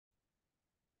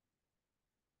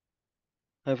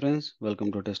Hi friends,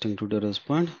 welcome to Testing Tutorials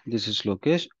Point. This is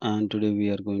Lokesh and today we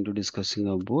are going to discussing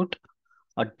about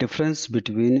a difference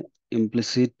between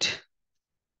implicit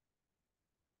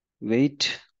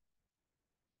wait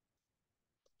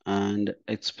and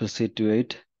explicit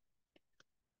wait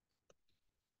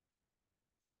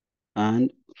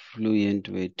and fluent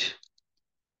wait.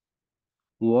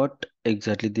 What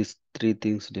exactly these three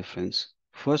things difference?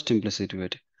 First, implicit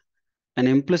wait. An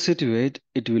implicit wait,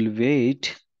 it will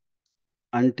wait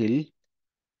until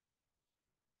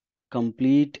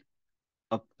complete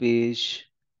a page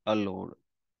a load.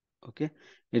 Okay,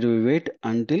 it will wait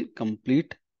until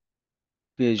complete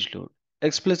page load.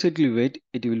 Explicitly wait,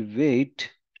 it will wait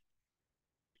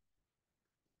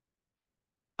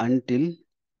until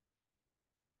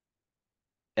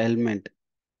element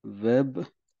web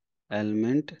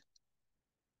element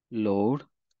load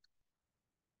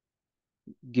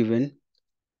given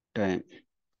time.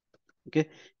 Okay,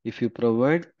 if you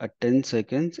provide a 10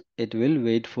 seconds, it will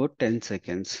wait for 10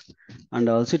 seconds, and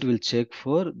also it will check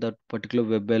for that particular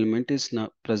web element is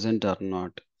not present or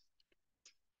not.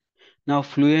 Now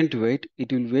fluent wait,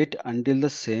 it will wait until the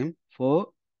same for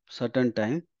certain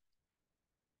time,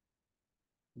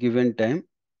 given time,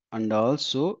 and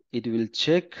also it will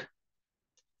check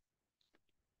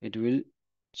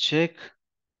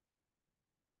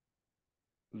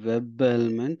web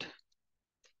element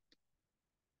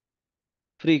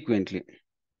frequently.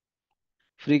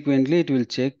 Frequently it will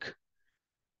check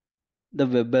the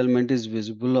web element is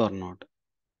visible or not.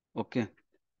 Okay,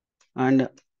 and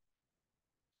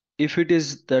if it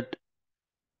is that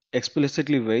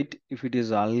explicitly wait, if it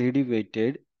is already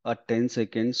waited at 10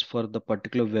 seconds for the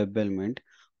particular web element,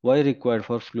 why required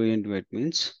for fluent wait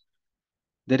means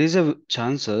there is a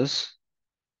chances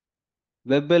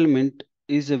web element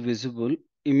is a visible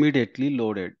immediately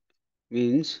loaded,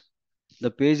 means the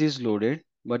page is loaded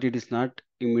but it is not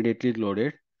immediately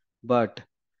loaded, but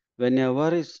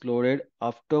whenever it's loaded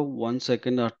after 1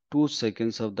 second or 2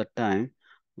 seconds of the time,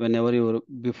 whenever you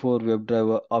before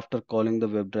WebDriver, after calling the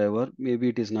WebDriver, maybe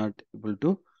it is not able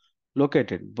to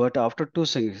locate it, but after 2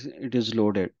 seconds it is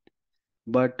loaded.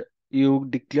 But you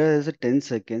declare as a 10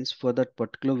 seconds for that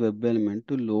particular web element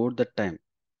to load the time,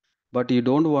 but you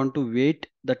don't want to wait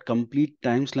that complete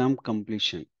time stamp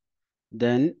completion,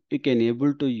 then you can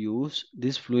able to use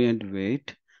this fluent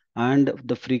wait and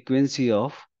the frequency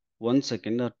of 1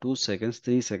 second or 2 seconds,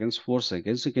 3 seconds, 4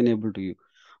 seconds you can able to use.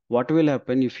 What will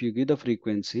happen if you give the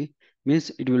frequency means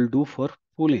it will do for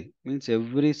pooling, means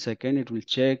every second it will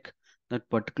check that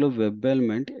particular web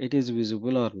element it is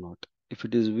visible or not. If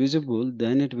it is visible,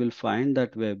 then it will find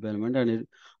that web element and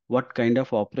what kind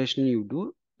of operation you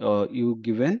do, you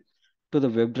given to the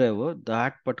web driver,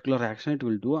 that particular action it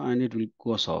will do and it will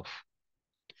goes off.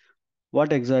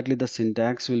 What exactly the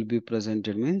syntax will be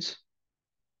presented means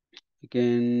you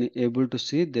can able to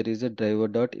see there is a driver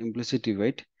dot implicit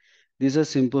wait. This is a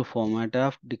simple format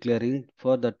of declaring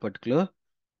for that particular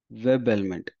web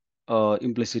element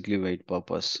implicitly wait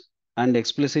purpose, and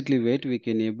explicitly wait we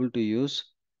can able to use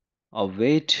a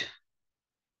wait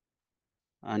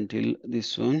until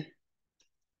this one.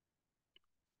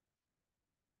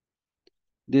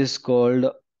 This called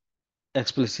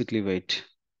explicitly wait,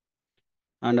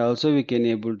 and also we can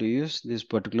able to use this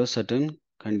particular certain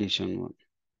condition one.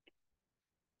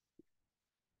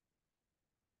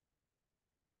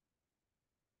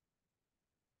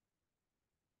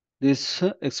 This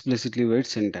explicitly wait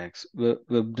syntax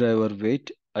web driver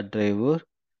wait a driver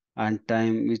and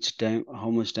time, which time,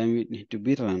 how much time it need to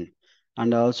be run,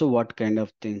 and also what kind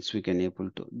of things we can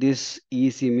able to. This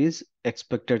EC means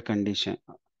expected condition.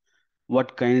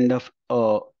 What kind of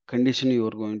condition you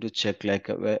are going to check, like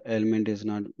element is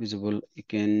not visible, you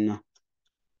can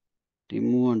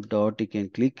remove a dot, you can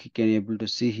click, you can able to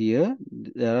see here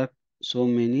there are so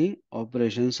many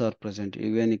operations are present,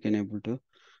 even you can able to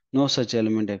no such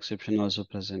element exception also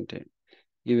presented.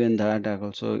 Even that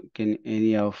also can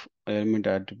any of element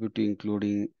attribute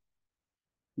including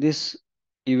this,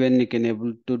 even you can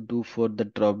able to do for the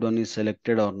drop down is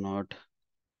selected or not,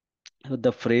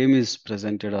 the frame is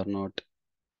presented or not,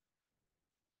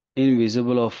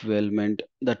 invisible of element,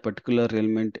 that particular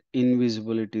element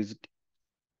invisibility is,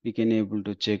 we can able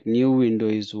to check new window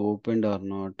is opened or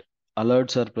not,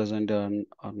 alerts are present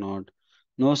or not,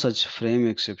 no such frame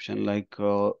exception, like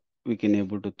we can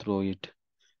able to throw it.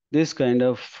 This kind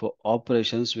of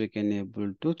operations we can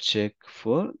able to check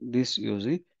for this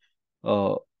using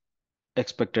uh,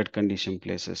 expected condition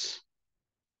places.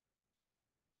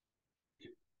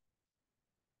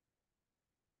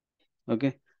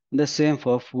 Okay, The same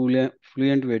for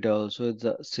fluent weight also. It's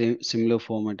the same similar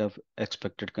format of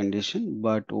expected condition,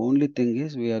 but only thing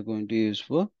is we are going to use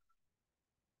for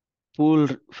pool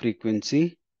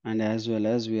frequency, and as well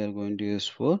as we are going to use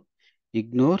for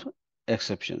ignore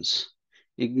exceptions.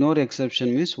 Ignore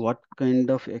exception means what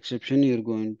kind of exception you're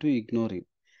going to ignore it.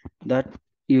 That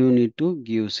you need to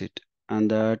give it, and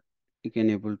that you can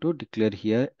able to declare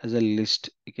here as a list.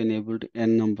 You can able to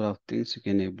n number of things you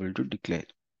can able to declare.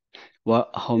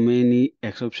 How many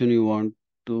exception you want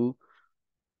to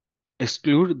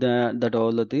exclude, that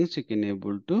all the things you can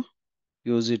able to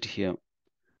use it here.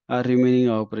 Our remaining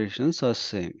operations are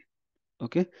same.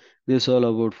 Okay, this is all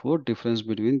about for difference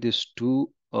between these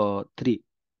two three: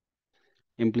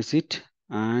 implicit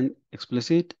and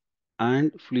explicit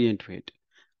and fluent weight.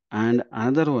 And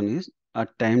another one is a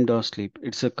time dot sleep.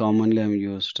 It's a commonly I'm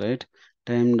used, right?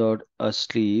 Time dot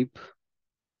sleep.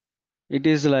 It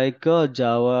is like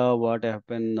Java. What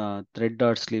happened? Thread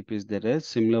dot sleep is there a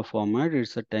similar format.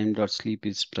 It's a time dot sleep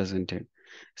is presented.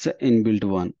 It's an inbuilt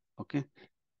one. Okay.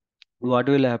 What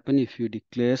will happen if you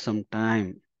declare some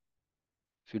time?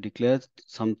 If you declare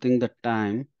something the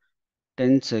time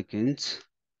 10 seconds,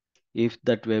 if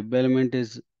that web element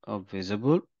is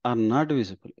visible or not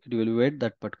visible, it will wait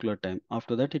that particular time.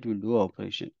 After that, it will do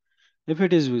operation. If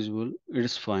it is visible, it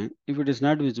is fine. If it is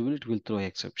not visible, it will throw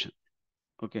exception.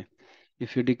 Okay.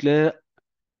 If you declare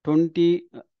 20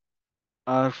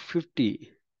 or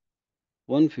 50,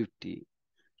 150,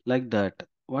 like that,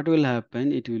 what will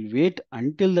happen? It will wait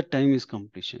until the time is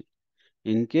completion.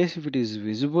 In case if it is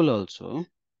visible also,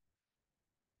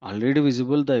 already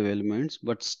visible the elements,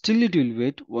 but still it will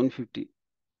wait 150.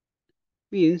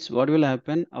 Means what will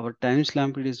happen? Our time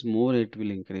stamp it is more, it will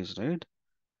increase, right?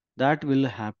 That will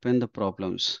happen the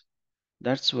problems.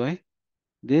 That's why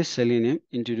this Selenium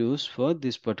introduced for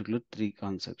this particular three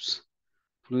concepts: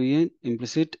 fluent,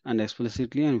 implicit, and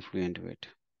explicitly and fluent weight.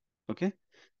 Okay,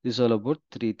 this is all about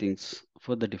three things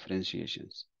for the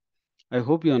differentiations. I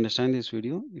hope you understand this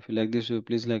video. If you like this video,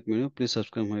 please like me, please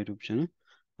subscribe my YouTube channel,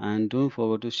 and don't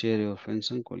forget to share your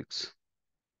friends and colleagues.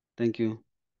 Thank you.